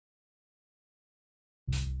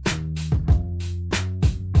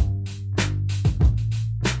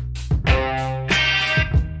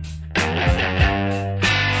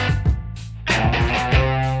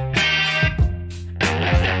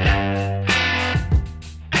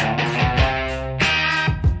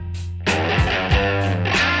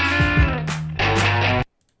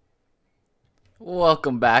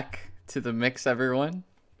Welcome back to the mix, everyone.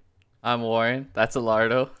 I'm Warren. That's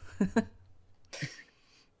Alardo.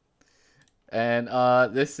 And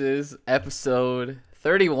this is episode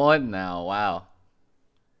 31 now. Wow.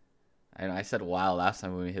 I know I said wow last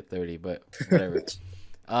time when we hit 30, but whatever.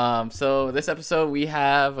 So this episode we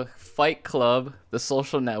have Fight Club, The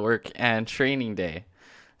Social Network, and Training Day.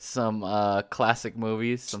 Some classic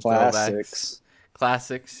movies, some throwbacks.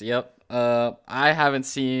 Classics, yep. I haven't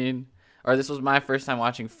seen, or this was my first time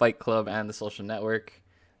watching Fight Club and The Social Network.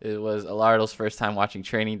 It was Alardo's first time watching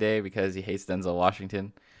Training Day because he hates Denzel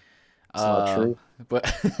Washington. It's not true.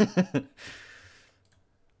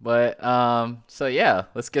 But so yeah,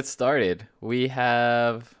 let's get started. We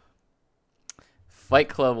have Fight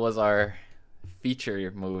Club was our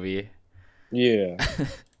feature movie. Yeah.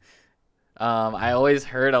 I always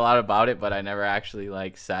heard a lot about it, but I never actually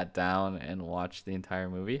sat down and watched the entire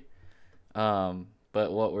movie.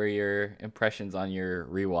 But what were your impressions on your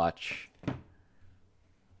rewatch?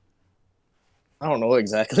 I don't know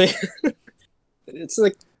exactly. It's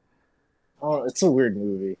like, oh, it's a weird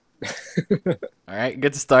movie. All right,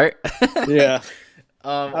 good to start. Yeah.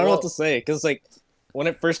 I don't know what to say because when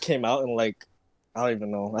it first came out and I don't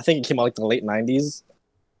even know. I think it came out the late '90s.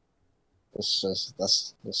 That's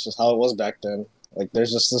just how it was back then.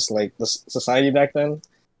 There's just this society back then.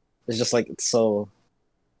 It's just it's so.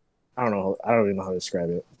 I don't know. I don't even know how to describe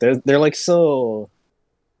it. They're so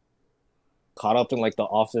caught up in the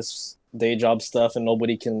office day job stuff, and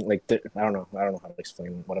nobody can I don't know. I don't know how to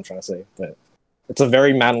explain what I'm trying to say, but it's a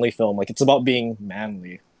very manly film. It's about being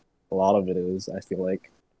manly. A lot of it is. I feel like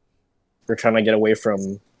they're trying to get away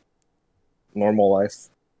from normal life.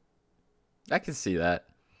 I can see that.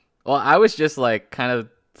 Well, I was just kind of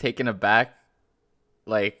taken aback,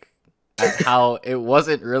 at how it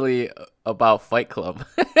wasn't really about Fight Club.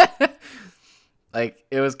 It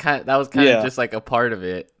was that was kind of just a part of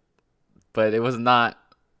it, but it was not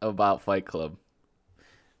about Fight Club.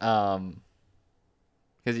 Because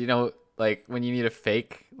when you need a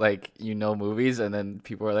fake movies, and then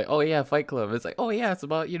people are like, oh yeah, Fight Club. It's oh yeah, it's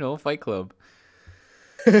about Fight Club.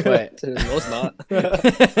 But no, it's not.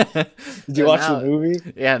 Did you watch the movie?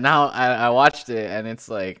 Yeah, now I watched it, and it's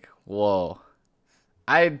whoa.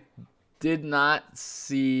 I did not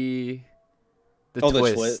see the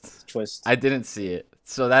twist. I didn't see it,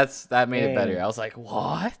 so that made it better. I was like,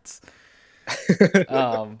 what?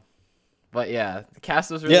 But yeah, the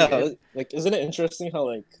cast was really good. Isn't it interesting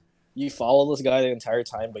how you follow this guy the entire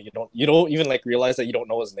time, but you don't even realize that you don't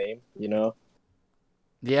know his name, you know?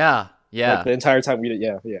 Yeah. The entire time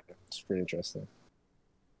yeah, it's pretty interesting.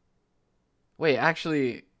 Wait, I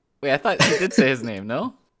thought he did say his name.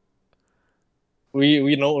 No,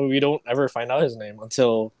 we don't ever find out his name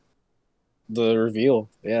until the reveal.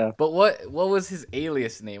 Yeah, but what was his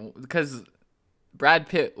alias name? Because Brad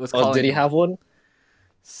Pitt was calling. Oh, did he have one?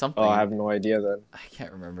 Something. Oh, I have no idea then. I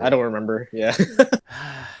can't remember. I don't remember. Yeah.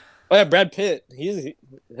 Oh yeah, Brad Pitt.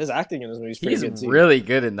 His acting in this movie is pretty good too. He's really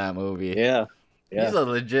good in that movie. Yeah. He's a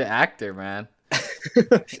legit actor, man.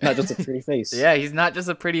 Not just a pretty face. Yeah, he's not just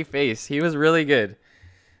a pretty face. He was really good.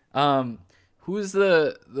 Who's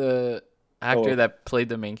the actor that played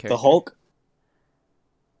the main character? The Hulk?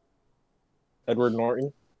 Edward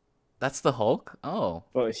Norton? That's the Hulk? Oh.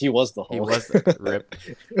 Well, he was the Hulk. He was rip.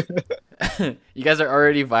 You guys are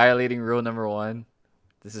already violating rule number 1.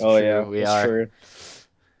 This is true. Yeah, we are. True.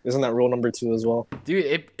 Isn't that rule number 2 as well?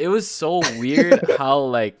 Dude, it was so weird how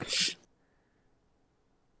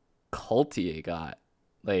culty it got.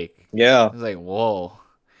 Yeah. It was whoa.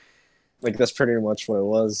 That's pretty much what it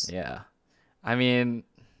was. Yeah. I mean,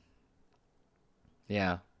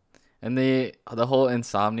 yeah. And the whole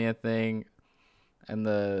insomnia thing and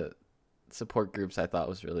the support groups I thought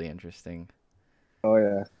was really interesting. Oh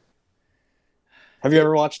yeah. Have you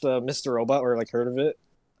ever watched Mr. Robot or heard of it?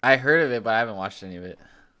 I heard of it, but I haven't watched any of it.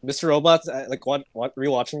 Mr. Robot's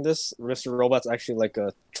rewatching this. Mr. Robot's actually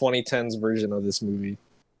a 2010s version of this movie,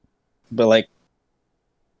 but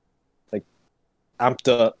amped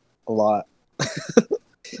up a lot.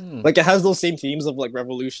 It has those same themes of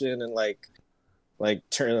revolution and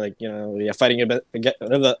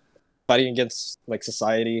fighting against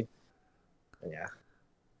society. Yeah,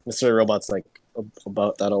 Mr. Robot's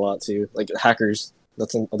about that a lot too. Hackers.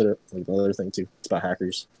 That's another other thing too. It's about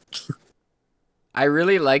hackers. I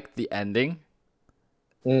really liked the ending,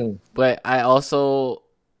 but I also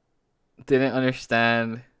didn't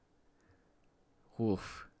understand.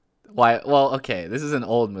 Why? Well, okay, this is an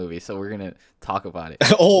old movie, so we're gonna talk about it.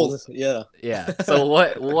 Old, yeah. Yeah. So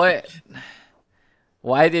what?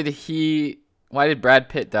 Why did Brad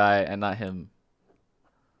Pitt die and not him?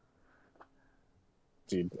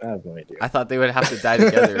 Dude, I have no idea. I thought they would have to die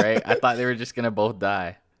together, right? I thought they were just gonna both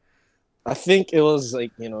die. I think it was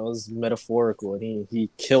like, it was metaphorical, and he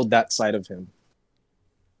killed that side of him.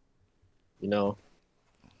 You know,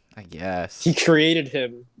 I guess. he created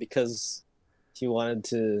him because he wanted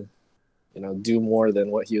to, do more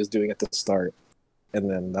than what he was doing at the start, and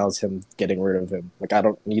then that was him getting rid of him. Like, I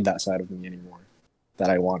don't need that side of me anymore that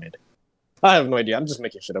I wanted. I have no idea. I'm just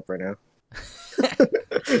making shit up right now.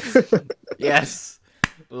 Yes.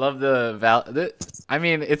 Love the I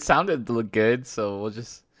mean, it sounded good, so we'll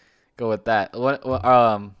just go with that.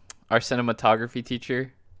 Our cinematography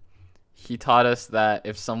teacher, he taught us that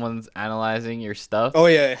if someone's analyzing your stuff, Oh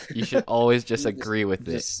yeah, you should always just agree with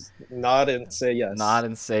it. just nod and say yes. Nod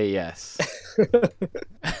and say yes.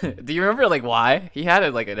 Do you remember like why? He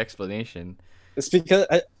had like an explanation. It's because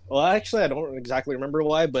actually I don't exactly remember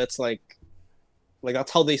why, but it's like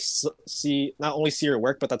that's how they see, not only see your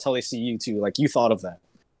work, but that's how they see you too. Like, you thought of that,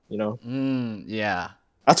 Yeah.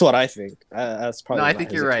 That's what I think. That's probably No, I not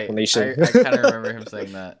think his you're right. I explanation. kind of remember him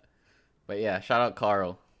saying that. But yeah, shout out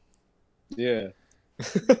Carl. Yeah.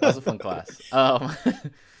 That was a fun class. All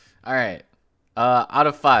right. Out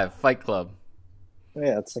of 5, Fight Club.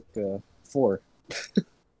 Yeah, it's like 4.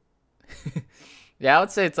 Yeah, I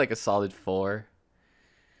would say it's like a solid 4.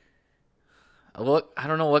 I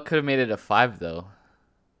don't know what could have made it a 5 though.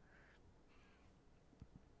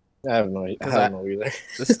 I have no idea. I don't know either.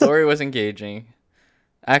 The story was engaging.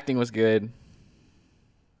 Acting was good.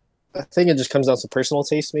 I think it just comes down to personal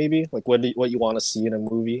taste, maybe. Like, what you want to see in a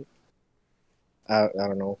movie. I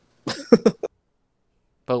don't know.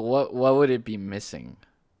 But what would it be missing?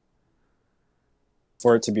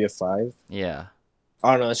 For it to be a 5. Yeah.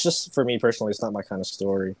 I don't know. It's just, for me personally, it's not my kind of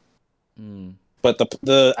story. Mm. But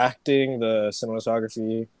the acting, the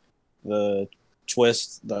cinematography, the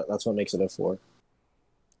twist, that's what makes it a 4.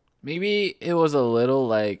 Maybe it was a little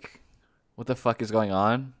like, what the fuck is going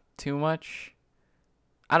on? Too much?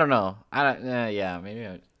 I don't know. Yeah, maybe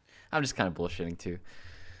I'm just kind of bullshitting too.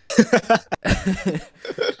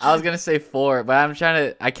 I was gonna say 4, but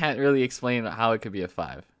I can't really explain how it could be a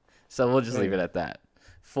 5. So we'll just leave it at that.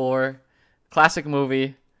 4, classic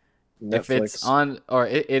movie. Netflix. If it's on, or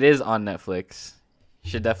it is on Netflix, you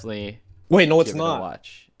should definitely Wait, no, it's give it a not.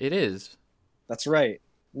 watch. It is. That's right.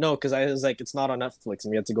 No, because I was like, it's not on Netflix, and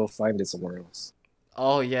we had to go find it somewhere else.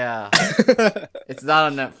 Oh yeah, it's not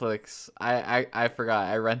on Netflix. I forgot.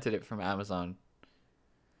 I rented it from Amazon,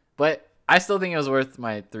 but I still think it was worth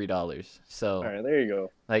my $3. So All right, there you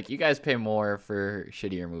go. like, you guys pay more for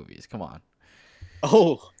shittier movies. Come on.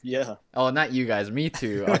 Oh yeah. Oh, not you guys. Me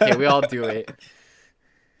too. Okay, we all do it.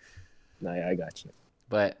 Nah, yeah, I got you.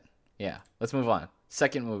 But yeah, let's move on.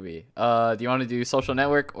 Second movie. Do you want to do Social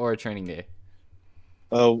Network or Training Day?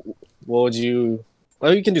 What would you?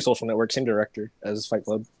 Well, you can do Social Network. Same director as Fight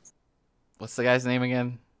Club. What's the guy's name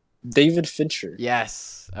again? David Fincher.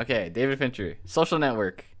 Yes. Okay, David Fincher. Social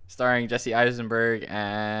Network, starring Jesse Eisenberg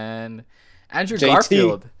and Andrew JT.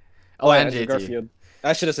 Garfield. Oh, and Andrew JT. Garfield.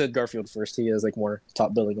 I should have said Garfield first. He has like more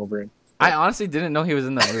top billing over him. I honestly didn't know he was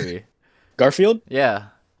in that movie. Garfield? Yeah.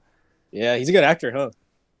 Yeah, he's a good actor, huh?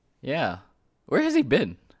 Yeah. Where has he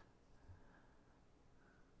been?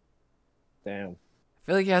 Damn. I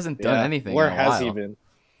feel like he hasn't done anything. Where in a has he while. been?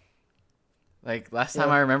 Like, last time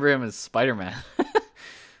I remember him as Spider-Man. I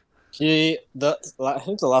think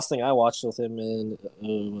the last thing I watched with him in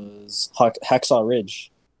was Hacksaw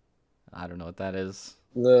Ridge, I don't know what that is.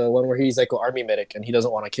 the one where he's like an army medic and he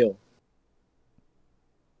doesn't want to kill.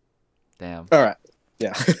 Damn. All right,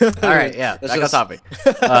 yeah. All right, yeah, That's back just- on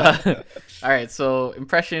topic. All right, so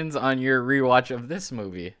impressions on your rewatch of this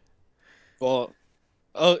movie. Well,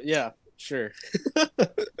 oh yeah, sure.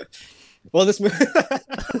 Well, this movie.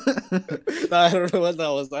 No, I don't know what that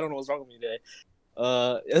was. I don't know what's wrong with me today.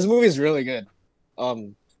 This movie is really good.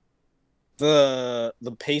 The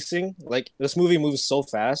pacing, like, this movie moves so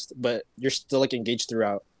fast, but you're still like engaged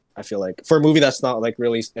throughout. I feel like for a movie that's not like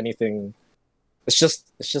really anything. It's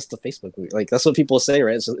just a Facebook movie. Like, that's what people say,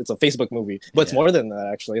 right? It's a Facebook movie, but it's more than that.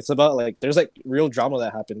 Actually, it's about like there's like real drama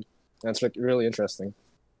that happened, and it's like really interesting.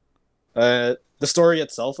 The story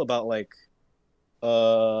itself about like,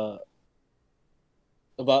 about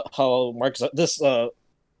how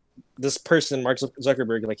this person, Mark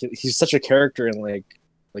Zuckerberg, like he's such a character, and like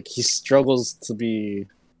he struggles to be,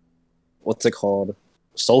 what's it called,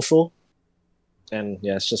 social, and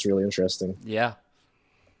yeah, it's just really interesting. Yeah.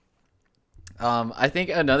 I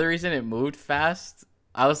think another reason it moved fast,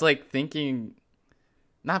 I was like thinking,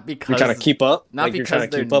 not because You're trying to keep up, not like, because you're trying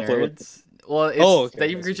to they're keep up nerds. with. Well, it's Oh, okay, that I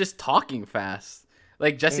you're see. just talking fast.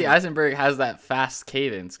 Like Jesse Eisenberg has that fast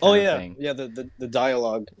cadence Oh kind of yeah, thing. yeah. The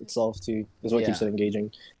dialogue itself too is what Yeah. keeps it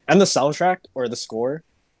engaging, and the soundtrack or the score,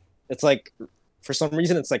 it's like for some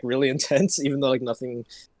reason it's like really intense, even though like nothing,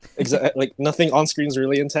 like nothing on screen is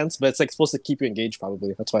really intense, but it's like supposed to keep you engaged.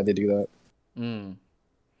 Probably that's why they do that. Mm.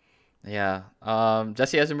 Yeah.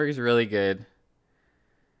 Jesse Eisenberg is really good.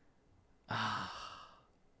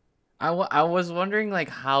 I was wondering like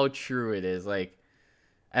how true it is, like,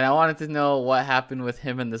 and I wanted to know what happened with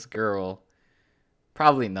him and this girl.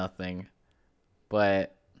 Probably nothing,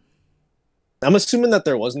 but I'm assuming that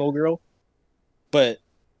there was no girl, but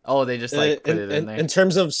oh, they just like put it in in there.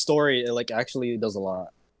 terms of story, it like actually does a lot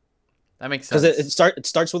That makes because sense. it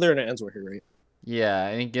starts with her and it ends with her, right? Yeah,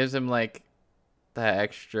 and it gives him like that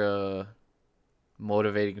extra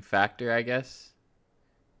motivating factor, I guess.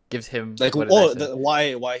 Gives him Like what did I oh,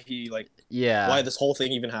 say? why he like why Yeah, this whole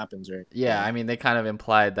thing even happens, right? yeah. I mean, they kind of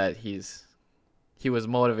implied that he was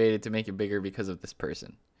motivated to make it bigger because of this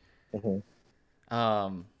person.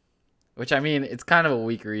 Um, which I mean, it's kind of a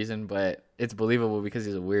weak reason, but it's believable because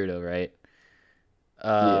he's a weirdo, right?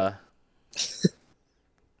 Yeah.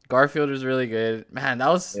 Garfield was really good. Man, that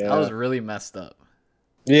was Yeah. really messed up.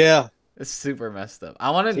 Yeah. It's super messed up.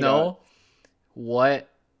 I want to He know what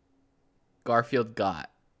Garfield got.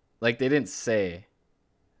 Like they didn't say,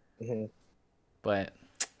 but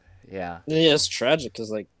yeah. Yeah, it's tragic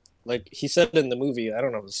because like he said in the movie, I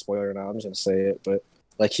don't know if it's a spoiler or not. I'm just gonna say it, but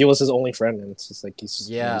like he was his only friend, and it's just like he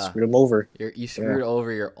screwed him over. You screwed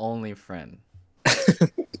over your only friend.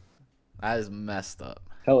 That is messed up.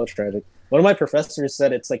 Hella tragic. One of my professors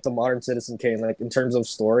said it's like the modern Citizen Kane. Like in terms of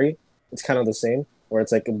story, it's kind of the same. Where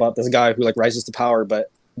it's like about this guy who like rises to power,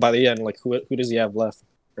 but by the end, like who does he have left?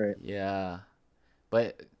 Right. Yeah,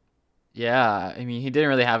 but yeah, I mean he didn't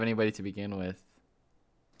really have anybody to begin with.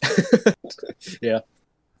 Yeah.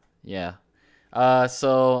 Yeah.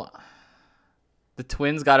 So the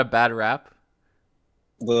twins got a bad rap.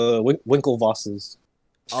 The Winklevosses.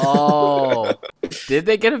 Oh, did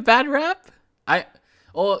they get a bad rap?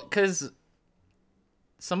 Because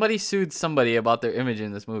somebody sued somebody about their image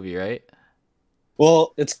in this movie, right?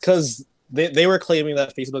 Well, it's because they were claiming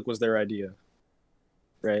that Facebook was their idea,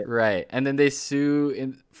 right? Right, and then they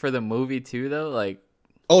sue for the movie too, though. Like,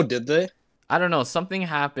 Oh, did they? I don't know, something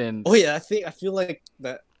happened. Oh yeah, I feel like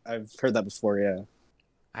that I've heard that before. Yeah.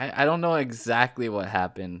 I don't know exactly what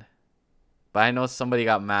happened, but I know somebody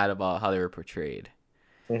got mad about how they were portrayed.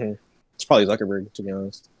 It's probably Zuckerberg, to be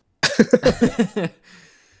honest.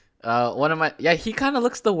 He kind of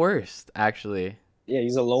looks the worst, actually. Yeah,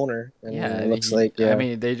 he's a loner, and Yeah, it looks like I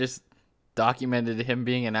mean, they just documented him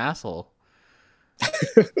being an asshole.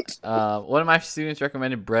 One of my students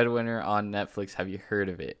recommended Breadwinner on Netflix. Have you heard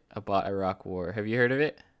of it? About Iraq War. Have you heard of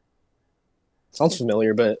it? Sounds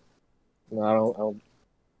familiar, but no, I don't.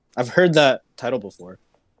 I've heard that title before.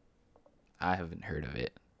 I haven't heard of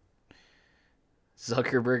it.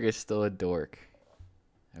 Zuckerberg is still a dork.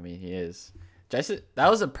 I mean, he is. That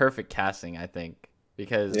was a perfect casting, I think,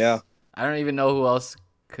 because I don't even know who else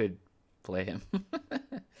could play him,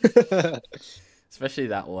 especially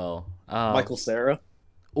that well. Michael Cera.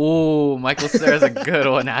 Ooh, Michael Cera's a good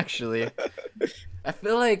one, actually. I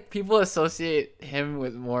feel like people associate him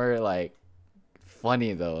with more like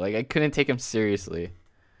funny though. Like I couldn't take him seriously.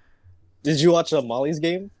 Did you watch Molly's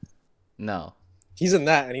Game? No. He's in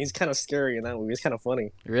that, and he's kind of scary in that movie. It's kind of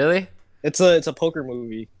funny. Really? It's a poker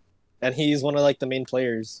movie, and he's one of like the main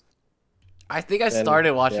players. I think I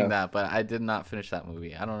started watching that, but I did not finish that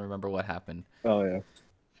movie. I don't remember what happened. Oh yeah.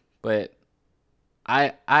 But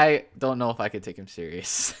I don't know if I could take him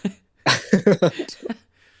serious.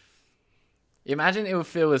 Imagine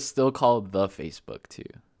if it was still called The Facebook too.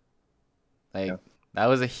 Like that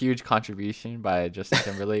was a huge contribution by Justin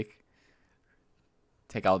Timberlake.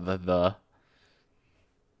 Take out the.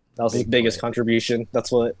 That was his biggest contribution.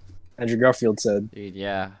 That's what Andrew Garfield said. Dude,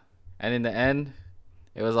 yeah. And in the end,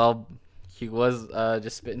 it was all he was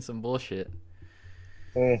just spitting some bullshit.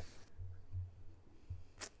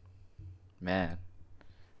 Man.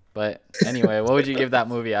 But anyway, what would you give that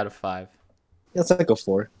movie out of 5? It's like a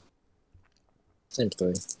 4. Same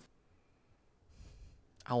thing.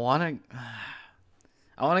 I wanna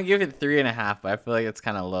give it 3.5, but I feel like it's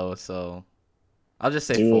kind of low, so I'll just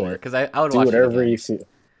say 4 because I would watch whatever it you feel.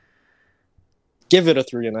 Give it a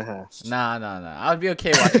 3.5. Nah. I would be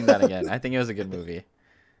okay watching that again. I think it was a good movie.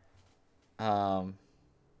 But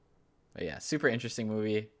yeah, super interesting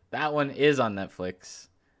movie. That one is on Netflix.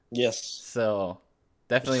 Yes. So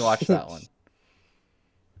definitely watch that one.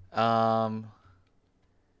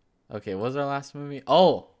 Okay, what was our last movie?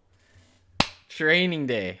 Oh, Training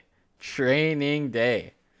Day. So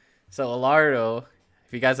Alardo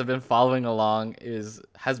if you guys have been following along,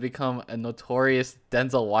 has become a notorious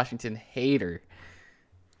Denzel Washington hater.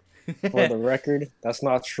 For the record, that's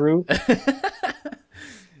not true.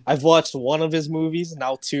 I've watched one of his movies,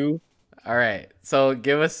 now two. All right, so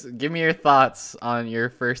give me your thoughts on your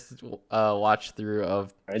first watch through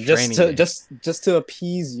of Training Day. Just to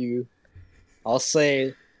appease you, I'll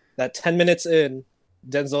say that 10 minutes in,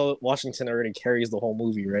 Denzel Washington already carries the whole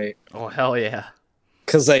movie, right? Oh hell yeah!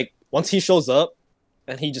 Because like once he shows up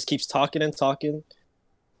and he just keeps talking and talking,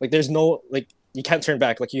 like there's no like you can't turn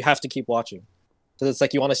back. Like you have to keep watching, because it's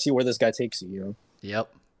like you want to see where this guy takes you. You know?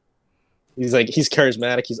 Yep. He's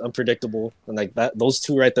charismatic, he's unpredictable, and like that, those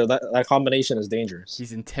two right there, that combination is dangerous.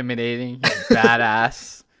 He's intimidating. He's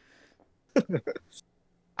badass.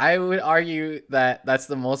 I would argue that that's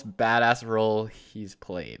the most badass role he's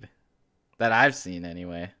played, that I've seen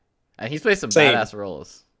anyway. And he's played some badass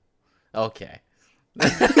roles. Okay.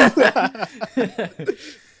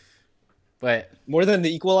 But more than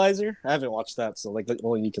The Equalizer, I haven't watched that, so like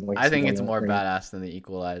only you can like. I think it's more badass than The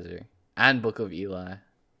Equalizer and Book of Eli.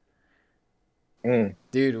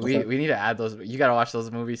 Dude, we need to add those. You gotta watch those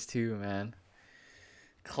movies too, man.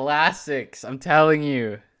 Classics, I'm telling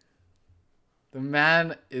you. The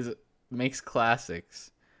man makes classics.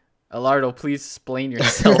 Alardo, please explain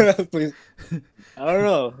yourself. Please. I don't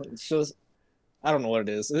know. It's just I don't know what it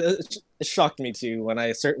is. It shocked me too when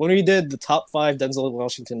we did the top 5 Denzel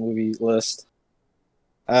Washington movie list.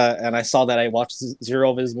 And I saw that I watched 0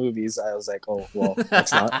 of his movies. I was like, oh well,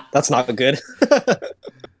 that's not good.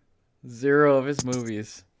 0 of his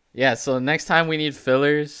movies. Yeah, so next time we need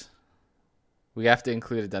fillers, we have to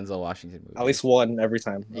include a Denzel Washington movie. At least one every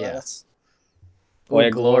time. Yeah.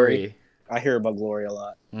 Glory. I hear about Glory a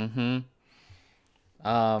lot. Mm-hmm.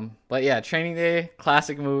 But yeah, Training Day,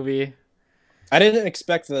 classic movie. I didn't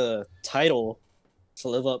expect the title to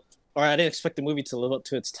live up, or I didn't expect the movie to live up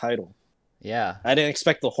to its title. Yeah. I didn't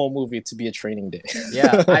expect the whole movie to be a training day.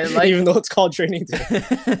 Yeah, even though it's called Training Day.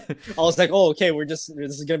 I was like, oh, okay, this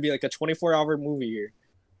is gonna be like a 24-hour movie here.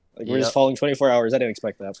 Like we're just following 24 hours. I didn't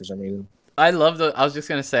expect that for some reason. I was just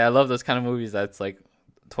gonna say I love those kind of movies that's like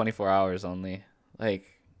 24 hours only. Like,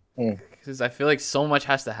 because I feel like so much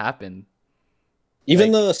has to happen.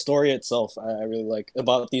 Even the story itself, I really like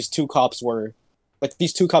about these two cops were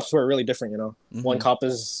really different. You know, one cop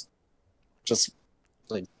is just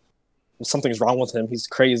like something's wrong with him. He's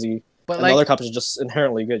crazy. But and the other cop is just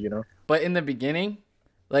inherently good. You know. But in the beginning,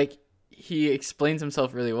 like he explains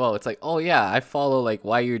himself really well. It's like, oh yeah, I follow like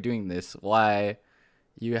why you're doing this, why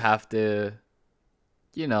you have to,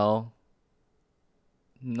 you know,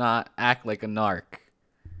 not act like a narc.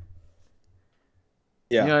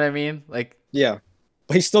 Yeah. You know what I mean? Like, yeah.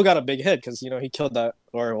 But he still got a big head because, you know, he killed that,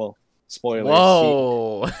 or, well, spoilers.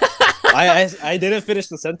 Whoa. I didn't finish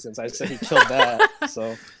the sentence. I said he killed that.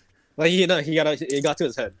 So, like, you know, it got to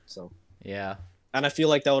his head. So, yeah. And I feel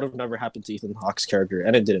like that would have never happened to Ethan Hawke's character,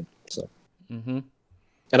 and it didn't. So, and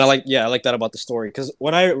I like that about the story because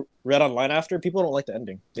when I read online after, people don't like the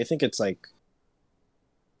ending. They think it's like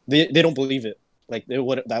they don't believe it. Like that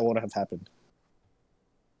wouldn't have happened.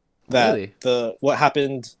 That really? What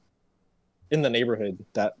happened in the neighborhood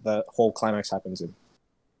that whole climax happens in.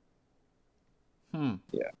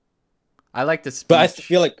 Yeah. I like the speech. But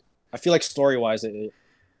I feel like story-wise it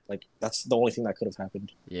like that's the only thing that could have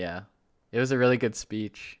happened. Yeah. It was a really good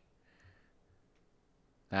speech.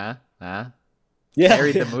 Yeah.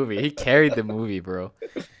 Carried the movie. He carried the movie, bro.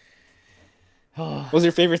 Was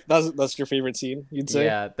your favorite that's your favorite scene, you'd say?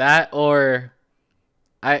 Yeah, that or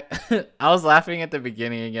I was laughing at the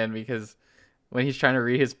beginning again because when he's trying to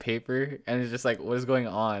read his paper and he's just like, what is going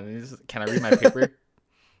on? And he's just, can I read my paper?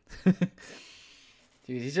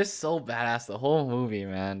 Dude, he's just so badass the whole movie,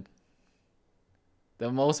 man.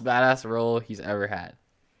 The most badass role he's ever had.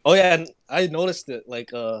 Oh yeah, and I noticed it.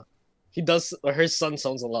 Like, he does. Or his son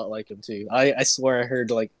sounds a lot like him too. I swear I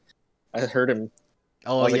heard him.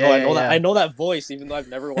 Oh I yeah, know that. I know that voice, even though I've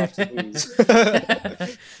never watched the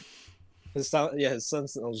movies. His son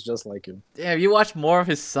sounds just like him. Damn, you watch more of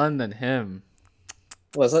his son than him.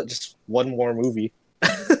 Well, is that just one more movie?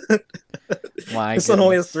 His son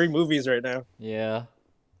only has 3 movies right now. Yeah.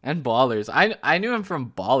 And Ballers. I knew him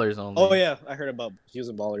from Ballers only. Oh yeah, I heard about he was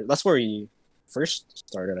in Ballers. That's where he first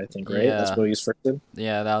started, I think, right? Yeah. That's where he was first in.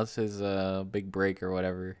 Yeah, that was his big break or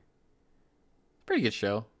whatever. Pretty good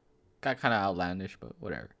show. Got kind of outlandish, but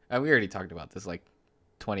whatever. We already talked about this like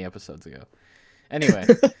 20 episodes ago. Anyway.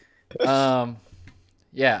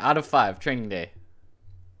 Yeah, out of 5, Training Day.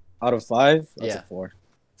 Out of 5? That's a 4.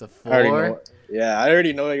 It's a 4? I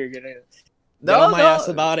already know you're getting it. No, my ass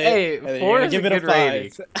about it. Hey, 4 is a good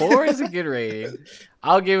rating. 4 is a good rating.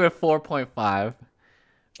 I'll give it 4.5.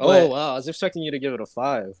 Oh But wow, I was expecting you to give it a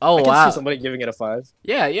 5. I oh can see wow, somebody giving it a 5.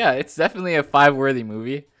 yeah, yeah, it's definitely a 5 worthy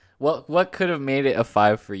movie. What could have made it a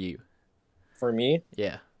 5 for you? For me,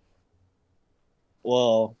 Yeah.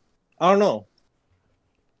 well, I don't know.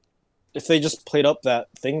 If they just played up that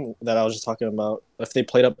thing that I was just talking about, if they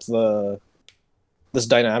played up this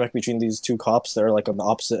dynamic between these two cops that are like on the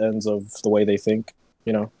opposite ends of the way they think,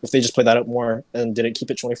 if they just played that up more and didn't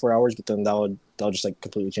keep it 24 hours, but then that would just like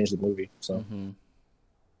completely change the movie. So Hmm.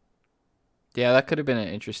 Yeah, that could have been an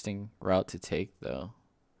interesting route to take, though.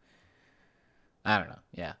 I don't know.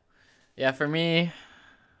 Yeah. Yeah, for me,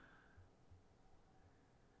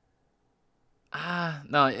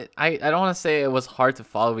 no, I don't want to say it was hard to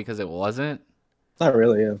follow because it wasn't. not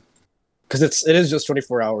really, yeah, because it is just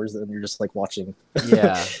 24 hours, and you're just like watching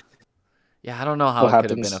Yeah. Yeah, I don't know how what it could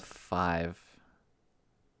have been a happens. 5.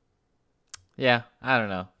 Yeah, I don't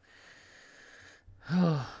know.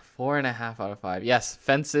 4.5 out of 5. Yes,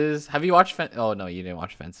 Fences. Have you watched Oh no, you didn't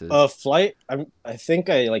watch Fences. Flight. I think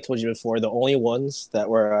I like told you before. The only ones that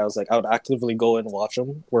where I was like I would actively go and watch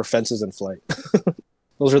them were Fences and Flight.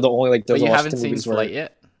 Those are the only like But those you are haven't Washington seen movies where Flight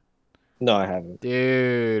yet? no, I haven't.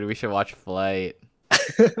 Dude, we should watch Flight.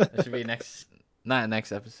 That should be next, not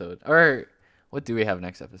next episode. Or what do we have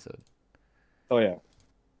next episode? Oh yeah.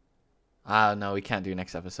 No, we can't do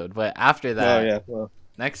next episode. But after Oh that, yeah. Well,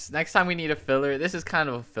 next time we need a filler. This is kind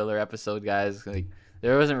of a filler episode, guys. Like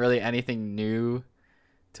there wasn't really anything new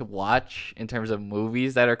to watch in terms of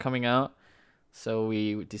movies that are coming out, so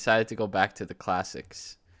we decided to go back to the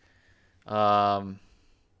classics.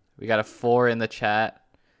 We got a 4 in the chat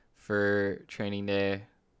for Training Day.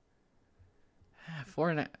 4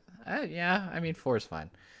 and yeah, I mean 4 is fine.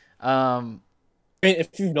 I mean,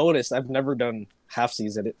 if you've noticed, I've never done half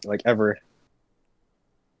season like ever.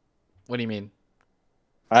 What do you mean?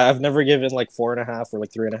 I've never given like 4.5 or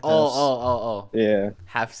like 3.5. Oh. Yeah.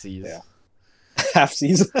 Half C's. Yeah. Half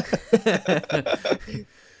season.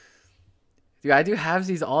 Dude, I do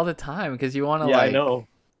halvesies all the time because you want to Yeah, like. I know.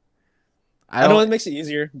 I I know it don't. makes it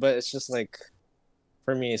easier, but it's just like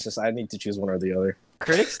for me, it's just I need to choose one or the other.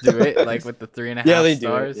 Critics do it like with the 3.5 Yeah, they do it,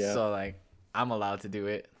 stars, yeah. so like I'm allowed to do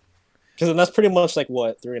it. Because then that's pretty much like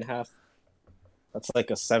what 3.5. That's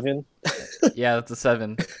like a 7, Yeah, that's a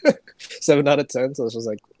 7. 7 out of 10. So it's just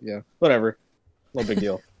like yeah, whatever, no big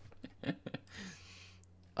deal.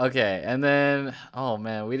 Okay, and then oh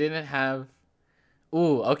man, we didn't have.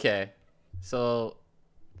 Ooh, okay. So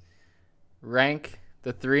rank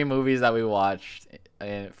the 3 movies that we watched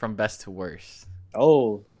from best to worst.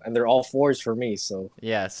 Oh, and they're all 4s for me. So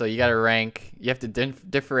Yeah, so you gotta rank. You have to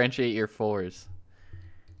differentiate your 4s.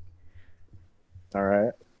 all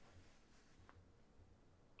right,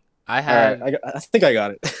 I all had. right. I think I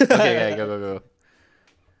got it. Okay, go.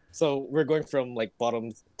 So we're going from like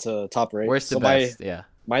bottom to top, right? Worst to So best. Yeah.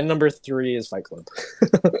 my number 3 is Fight Club.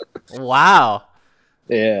 Wow.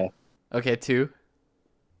 Yeah. Okay, 2.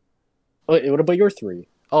 Wait, what about your 3?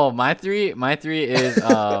 Oh, my 3. My 3 is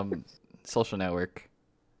Social Network.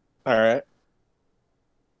 All right.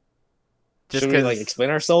 Just Should we like because. explain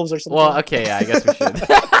ourselves or something? Well, okay, yeah, I guess we should.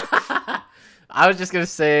 I was just gonna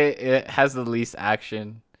say it has the least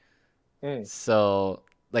action, Hmm, so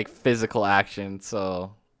like physical action.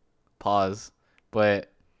 So pause. But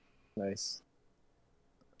nice.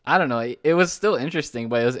 I don't know. It was still interesting,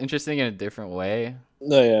 but it was interesting in a different way,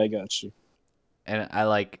 No, yeah, I got you. and I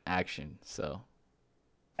like action. So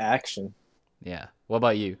Action. yeah. What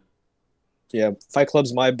about you? Yeah, Fight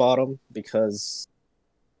Club's my bottom because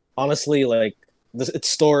honestly, like its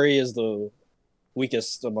story is the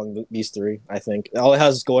weakest among these 3. I think all it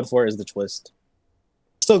has going for it is the twist.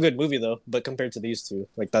 Still a good movie though, but compared to these 2,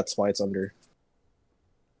 like that's why it's under.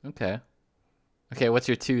 Okay. Okay. What's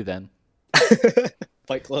your 2 then?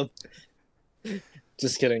 Fight Club.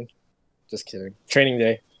 Just kidding. Just kidding. Training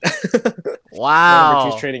Day. My number 2 is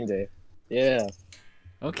Wow. Training Day. Yeah.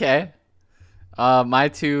 Okay. My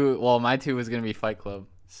 2. Well, my 2 was gonna be Fight Club.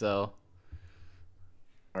 So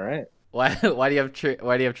All right. why do you have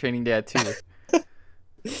why do you have Training Day at 2?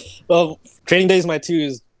 Well, Training Day is my 2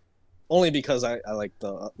 is only because I like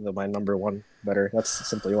the my number 1 better. That's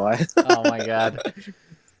simply why. Oh my god.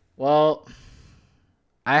 Well,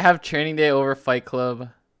 I have Training Day over Fight Club.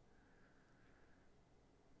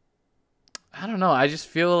 I don't know. I just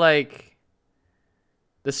feel like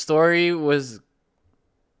the story was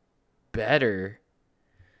better.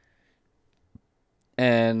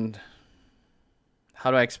 And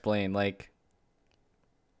how do I explain? Like,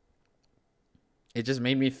 it just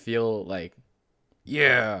made me feel like,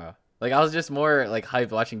 yeah. Like, I was just more like hyped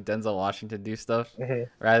watching Denzel Washington do stuff Mhm.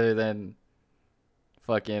 rather than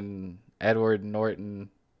fucking Edward Norton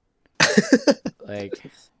like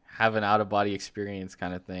have an out of body experience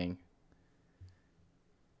kind of thing.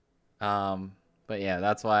 But yeah,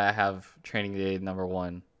 that's why I have Training Day number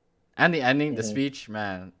one, and the ending, the speech,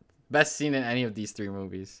 man, best scene in any of these three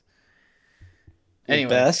movies. Anyway,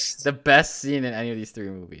 the best scene in any of these three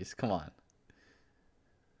movies. Come on.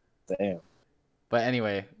 Damn. But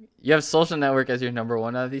anyway, you have Social Network as your number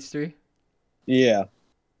one out of these three? Yeah.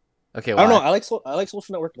 Okay, I don't know. I like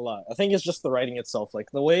Social Network a lot. I think it's just the writing itself,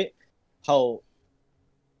 like the way how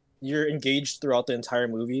you're engaged throughout the entire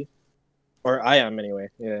movie, or I am anyway.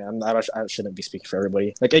 Yeah, I shouldn't be speaking for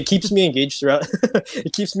everybody. Like it keeps me engaged throughout.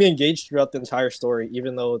 It keeps me engaged throughout the entire story,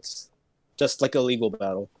 even though it's just like a legal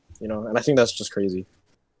battle, you know. And I think that's just crazy.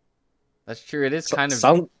 That's true. It is kind of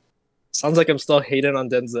sounds like I'm still hating on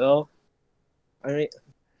Denzel. I mean,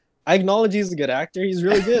 I acknowledge he's a good actor. He's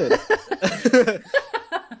really good.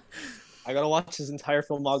 I gotta watch his entire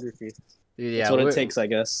filmography. Dude, yeah, that's what it takes, I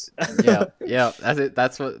guess. yeah. That's it.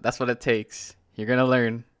 That's what it takes. You're gonna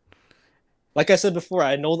learn. Like I said before,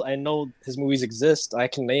 I know his movies exist. I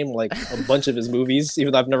can name like a bunch of his movies,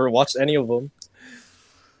 even though I've never watched any of them.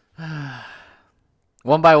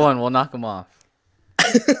 One by one, we'll knock them off.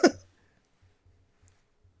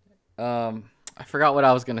 I forgot what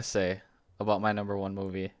I was gonna say about my number one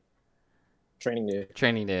movie. Training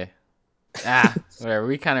Day. Whatever.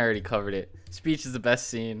 We kind of already covered it. Speech is the best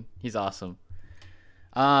scene. He's awesome.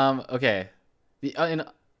 Okay.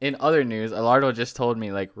 In other news, Alardo just told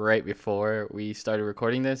me like right before we started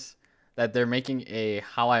recording this that they're making a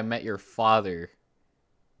How I Met Your Father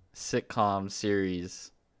sitcom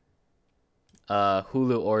series.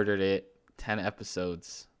 Hulu ordered it, 10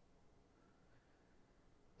 episodes.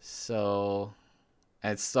 So,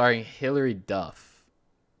 and it's starring Hilary Duff.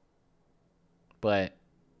 But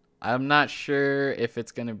I'm not sure if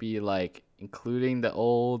it's going to be like including the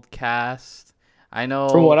old cast. I know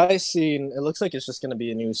from what I've seen, it looks like it's just going to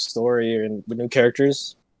be a new story and with new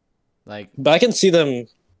characters. Like, but I can see them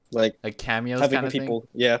like cameos having kind of people. Thing?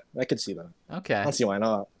 Yeah, I could see that. Okay. I don't see why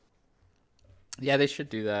not. Yeah, they should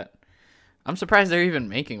do that. I'm surprised they're even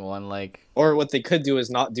making one. Like, or what they could do is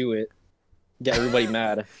not do it, get everybody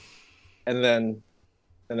mad, and then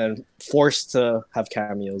forced to have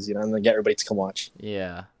cameos, you know, and then get everybody to come watch.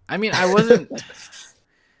 Yeah, I mean, I wasn't.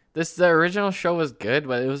 The original show was good,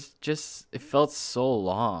 but it felt so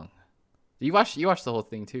long. You watched the whole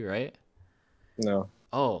thing too, right? No.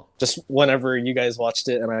 Oh. Just whenever you guys watched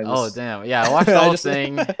it, and I just... Oh damn! Yeah, I watched the whole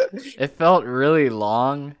thing. It felt really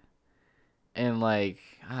long, and like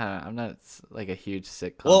I don't know, I'm not like a huge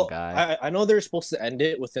sitcom guy. I know they're supposed to end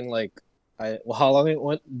it within like how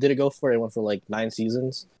long did it go for? It went for like 9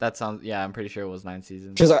 seasons. That sounds I'm pretty sure it was 9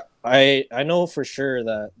 seasons. Because I know for sure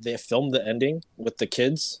that they filmed the ending with the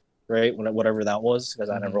kids, right? Whatever that was, because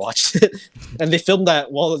I never watched it, and they filmed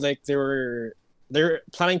that while like they're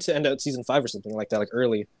planning to end out season 5 or something like that, like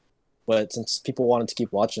early, but since people wanted to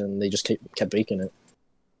keep watching, they just kept making it.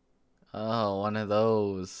 Oh, one of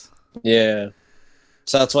those. Yeah.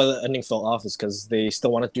 So that's why the ending fell off, is because they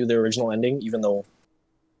still want to do the original ending, even though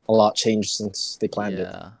a lot changed since they planned it.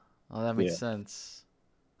 Yeah. Oh, that makes sense.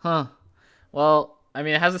 Huh. Well, I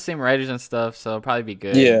mean, it has the same writers and stuff, so it'll probably be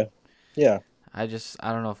good. Yeah. Yeah. I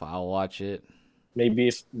don't know if I'll watch it.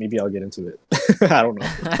 Maybe I'll get into it. I don't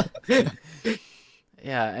know.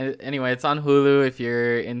 Yeah. Anyway, it's on Hulu. If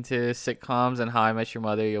you're into sitcoms and How I Met Your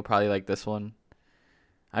Mother, you'll probably like this one.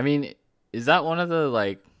 I mean, is that one of the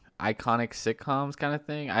like iconic sitcoms kind of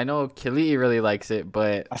thing? I know Kili really likes it,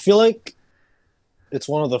 but I feel like it's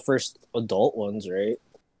one of the first adult ones, right?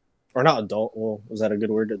 Or not adult. Well, was that a good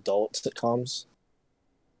word? Adult sitcoms,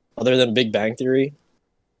 other than Big Bang Theory.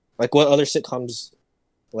 Like, what other sitcoms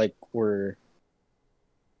like were?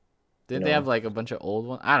 Didn't they have like a bunch of old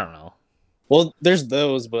ones? I don't know. Well, there's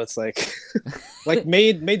those, but it's like, like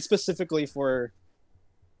made specifically for.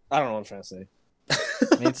 I don't know what I'm trying to say.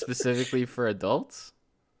 Made specifically for adults.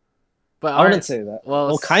 But I wouldn't say that.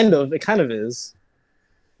 Well, kind of. It kind of is.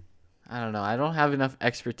 I don't know. I don't have enough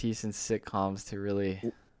expertise in sitcoms to really.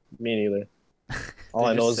 Me neither. All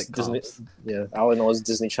I know is Disney. Yeah, all I know is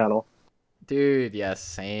Disney Channel. Dude, yeah,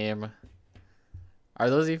 same. Are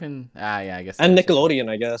those even? Yeah, I guess. And Nickelodeon,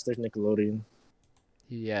 I guess. There's Nickelodeon.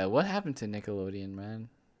 Yeah, what happened to Nickelodeon, man?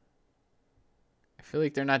 I feel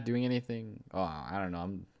like they're not doing anything. Oh, I don't know.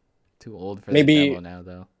 I'm too old for that demo now,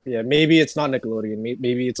 though. Yeah, maybe it's not Nickelodeon.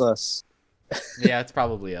 Maybe it's us. Yeah, it's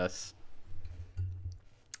probably us.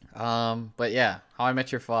 But yeah, How I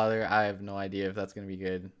Met Your Father. I have no idea if that's gonna be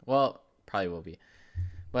good. Well, probably will be.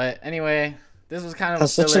 But anyway, this was kind of a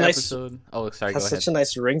silly episode. Oh, sorry. Go ahead. Has such a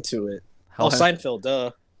nice ring to it. Seinfeld,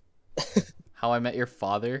 duh. How I Met Your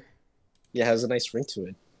Father. Yeah, it has a nice ring to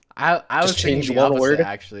it. I was Just thinking change the one opposite word.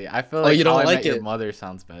 actually. I feel Oh, like you How don't I like Met Your it? Mother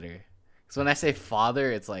sounds better. Because when I say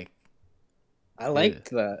father, it's like I ew. like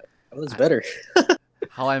that. That was I, better.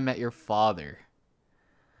 How I Met Your Father.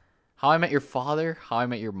 How I Met Your Father. How I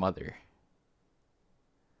Met Your Mother.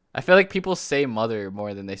 I feel like people say mother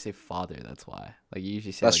more than they say father. That's why. Like you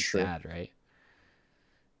usually say That's like true. dad, right?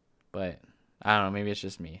 But I don't know. Maybe it's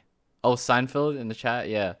just me. Oh, Seinfeld in the chat.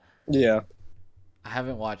 Yeah, Yeah. I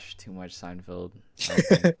haven't watched too much Seinfeld. I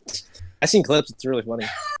don't think. I seen clips. It's really funny.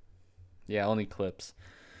 Yeah, only clips.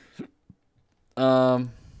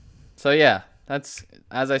 Um. So yeah, that's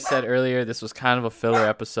as I said earlier. This was kind of a filler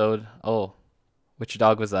episode. Oh, which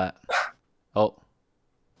dog was that? Oh,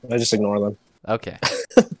 I just ignore them. okay.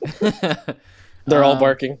 They're all um.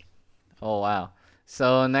 barking. Oh wow.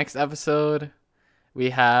 So next episode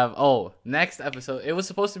next episode. It was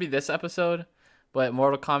supposed to be this episode, but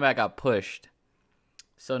Mortal Kombat got pushed.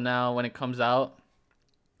 So now when it comes out,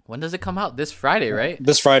 when does it come out? This Friday, right?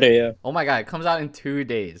 This Friday, yeah. Oh my god, it comes out in 2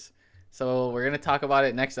 days. So we're gonna talk about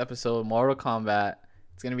it next episode. Mortal Kombat.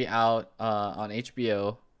 It's gonna be out on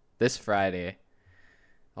HBO this Friday.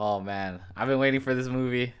 Oh man, I've been waiting for this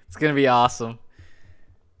movie. It's gonna be awesome.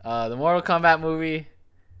 The Mortal Kombat movie.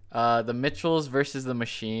 The Mitchells versus the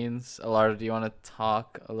Machines. Alardo, do you want to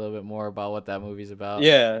talk a little bit more about what that movie's about?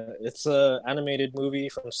 Yeah, it's a animated movie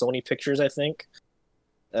from Sony Pictures, I think.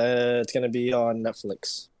 It's gonna be on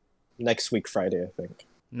Netflix next week, Friday, I think.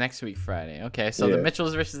 Next week, Friday. Okay, so the Yeah.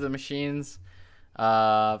 Mitchells versus the Machines.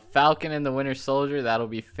 Falcon and the Winter Soldier. That'll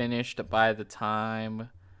be finished by the time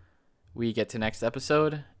we get to next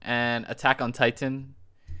episode. And Attack on Titan,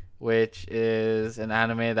 which is an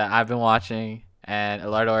anime that I've been watching and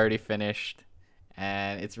Alardo already finished.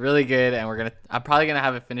 And it's really good. And I'm probably going to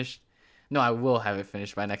have it finished. No, I will have it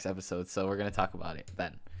finished by next episode. So we're going to talk about it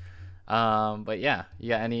then. But yeah, you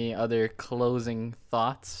got any other closing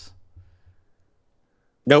thoughts?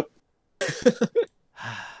 Nope.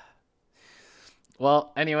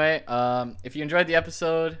 Well, anyway, if you enjoyed the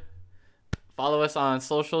episode, follow us on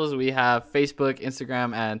socials. We have Facebook,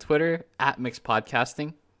 Instagram, and Twitter at Mixed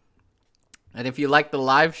Podcasting. And if you like the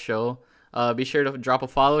live show, be sure to drop a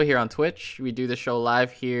follow here on Twitch. We do the show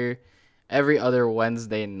live here every other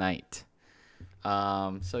Wednesday night.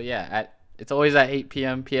 So yeah, it's always at 8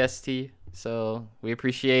 p.m. PST. So we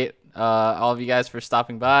appreciate all of you guys for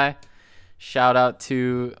stopping by. Shout out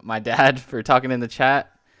to my dad for talking in the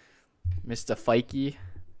chat, Mr. Fikey.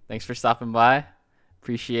 Thanks for stopping by.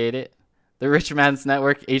 Appreciate it. The Rich Man's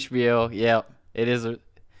Network, HBO. Yeah, it is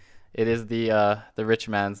the Rich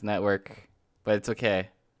Man's Network, but it's okay.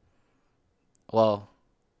 Well,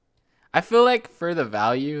 I feel like for the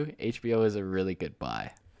value, HBO is a really good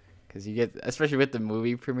buy because you get, especially with the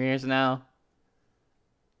movie premieres now.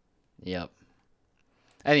 Yep.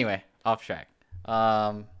 Anyway, off track.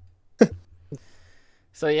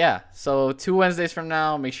 So yeah, so 2 Wednesdays from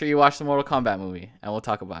now, make sure you watch the Mortal Kombat movie, and we'll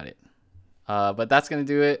talk about it. But that's gonna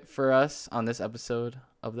do it for us on this episode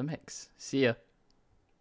of The Mix. See ya.